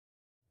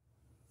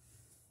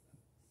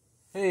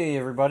Hey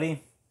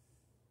everybody,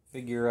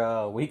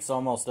 figure week's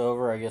almost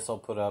over. I guess I'll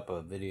put up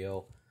a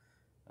video.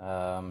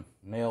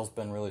 Mail's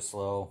been really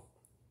slow.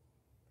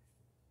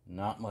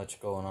 Not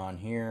much going on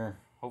here.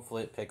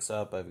 Hopefully it picks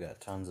up. I've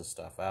got tons of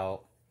stuff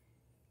out.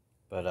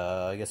 But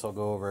I guess I'll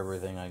go over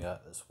everything I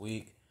got this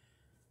week.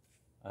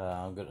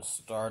 I'm going to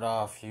start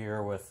off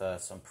here with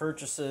some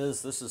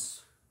purchases. This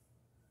is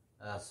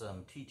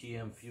some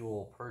TTM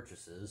fuel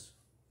purchases.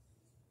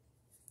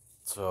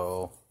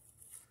 So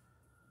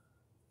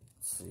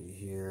let's see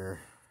here.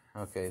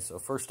 Okay, so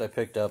first I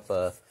picked up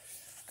a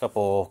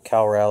couple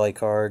Cal Rally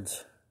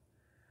cards.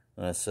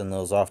 I'm going to send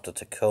those off to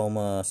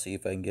Tacoma, see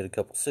if I can get a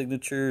couple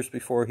signatures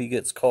before he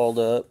gets called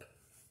up.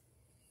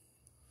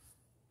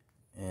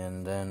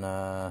 And then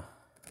got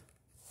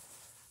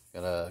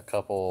a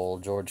couple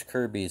George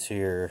Kirby's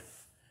here.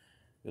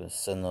 I'm going to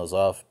send those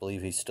off. I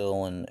believe he's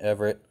still in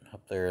Everett,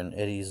 up there in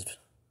Eddie's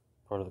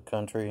part of the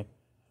country.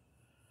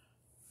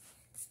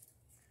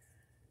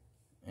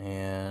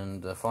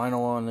 And the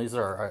final one, these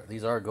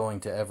are going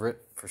to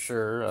Everett for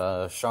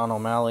sure. Sean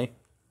O'Malley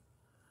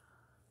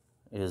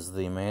is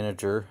the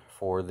manager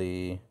for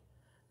the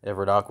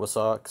Everett Aqua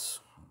Sox.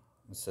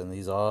 I'll send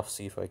these off,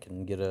 see if I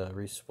can get a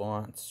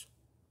response.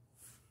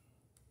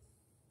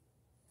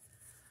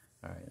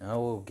 Alright, now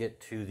we'll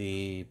get to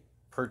the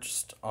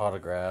purchased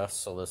autographs.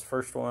 So this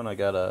first one, I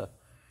got a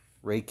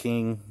Ray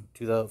King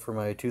for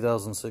my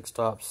 2006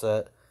 top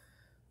set.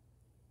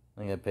 I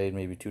think I paid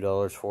maybe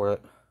 $2 for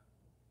it.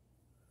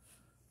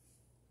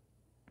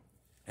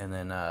 And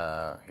then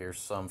here's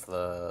some for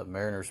the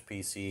Mariners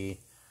PC.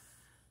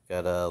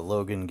 Got a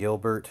Logan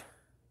Gilbert,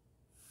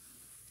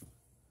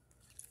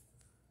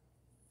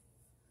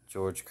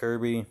 George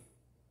Kirby,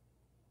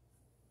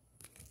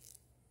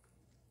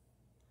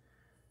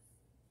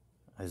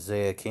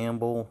 Isaiah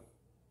Campbell,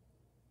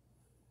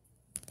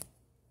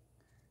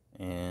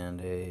 and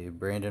a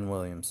Brandon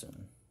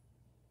Williamson.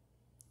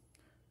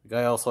 The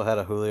guy also had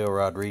a Julio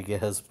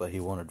Rodriguez, but he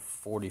wanted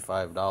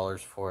 $45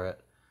 for it.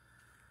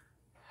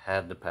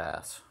 Had to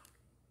pass.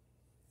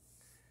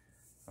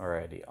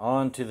 Alrighty,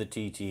 on to the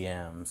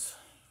TTMs.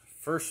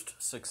 First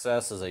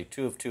success is a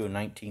 2 of 2 in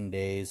 19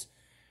 days.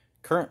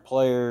 Current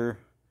player,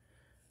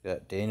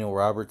 got Daniel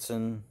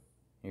Robertson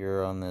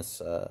here on this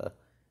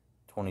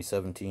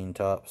 2017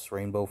 Topps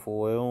Rainbow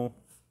Foil.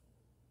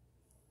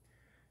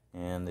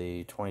 And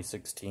the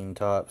 2016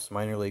 Topps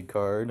Minor League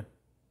card.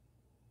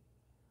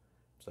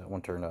 So that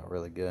one turned out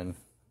really good.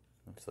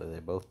 Actually, they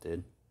both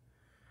did.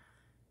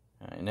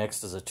 Alright,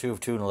 next is a 2 of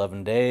 2 in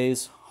 11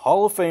 days.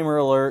 Hall of Famer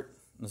alert.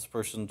 This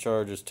person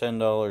charges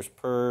 $10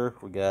 per.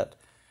 We got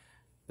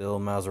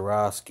Bill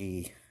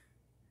Mazeroski.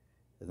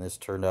 And this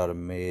turned out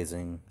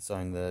amazing.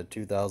 Signed the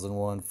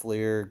 2001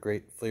 Fleer,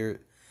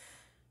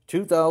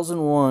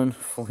 2001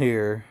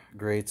 Fleer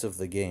Greats of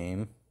the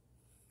Game.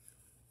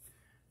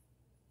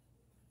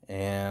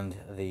 And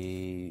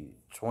the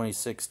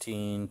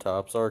 2016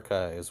 Topps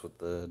Archives with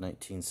the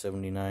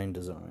 1979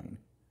 design.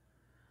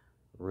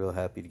 Real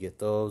happy to get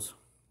those.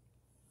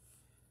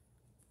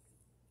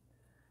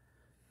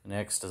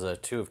 Next is a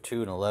 2 of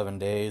 2 in 11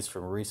 days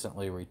from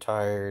recently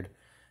retired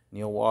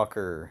Neil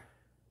Walker.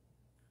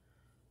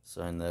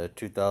 Signed the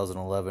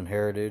 2011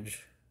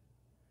 Heritage,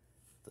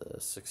 the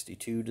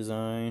 62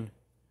 design,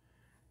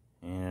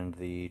 and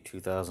the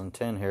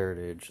 2010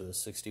 Heritage, the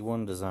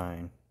 61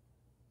 design.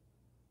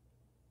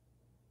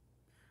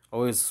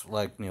 Always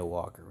liked Neil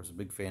Walker. Was a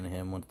big fan of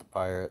him. Went to the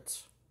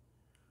Pirates.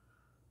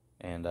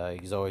 And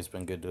he's always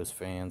been good to his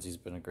fans. He's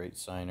been a great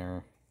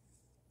signer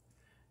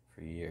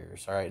for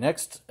years. All right,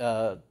 next,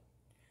 I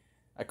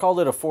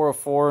called it a 4 of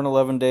 4 in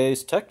 11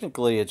 days.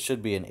 Technically, it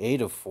should be an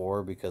 8 of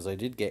 4 because I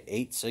did get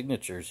 8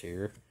 signatures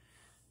here.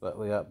 But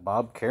we got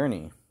Bob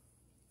Kearney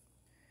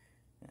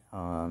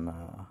on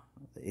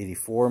the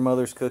 84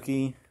 Mother's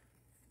Cookie,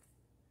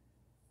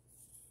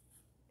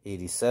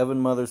 87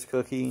 Mother's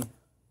Cookie,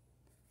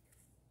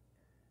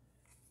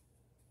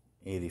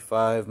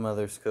 85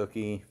 Mother's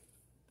Cookie,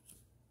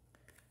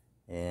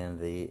 and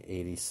the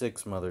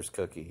 86 Mother's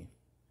Cookie.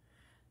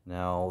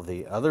 Now,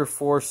 the other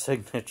 4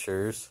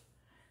 signatures,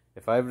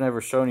 if I've never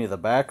shown you the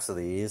backs of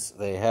these,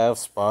 they have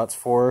spots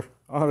for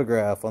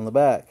autograph on the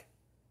back.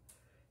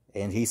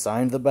 And he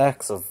signed the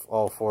backs of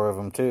all 4 of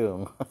them,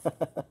 too.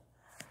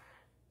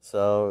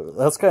 So,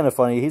 that's kind of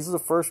funny. He's the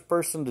first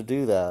person to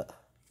do that.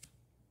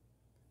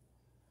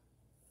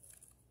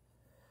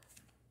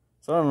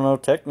 So, I don't know.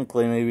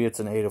 Technically, maybe it's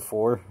an 8 of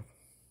 4.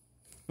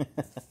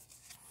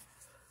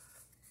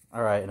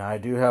 Alright, and I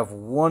do have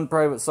one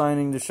private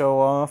signing to show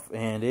off,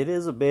 and it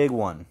is a big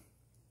one.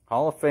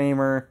 Hall of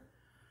Famer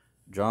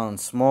John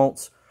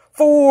Smoltz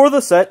for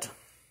the set.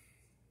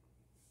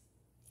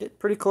 Get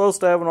pretty close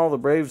to having all the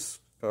Braves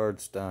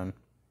cards done.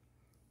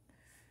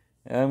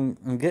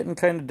 I'm getting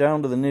kind of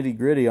down to the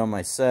nitty-gritty on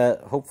my set.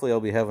 Hopefully I'll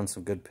be having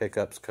some good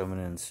pickups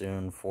coming in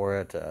soon for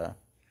it.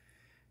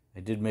 I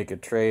did make a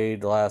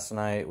trade last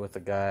night with a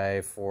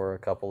guy for a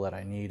couple that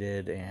I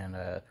needed, and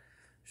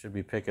should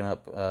be picking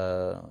up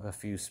a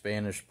few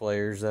Spanish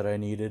players that I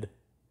needed.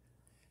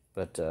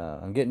 But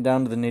I'm getting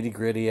down to the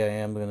nitty-gritty. I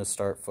am going to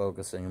start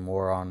focusing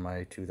more on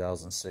my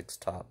 2006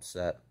 top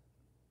set.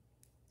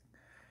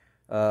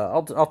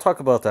 I'll talk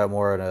about that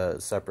more in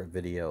a separate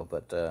video,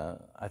 but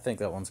I think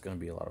that one's going to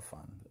be a lot of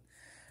fun.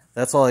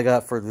 That's all I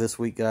got for this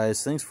week,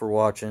 guys. Thanks for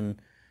watching.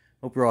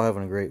 Hope you're all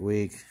having a great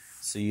week.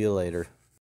 See you later.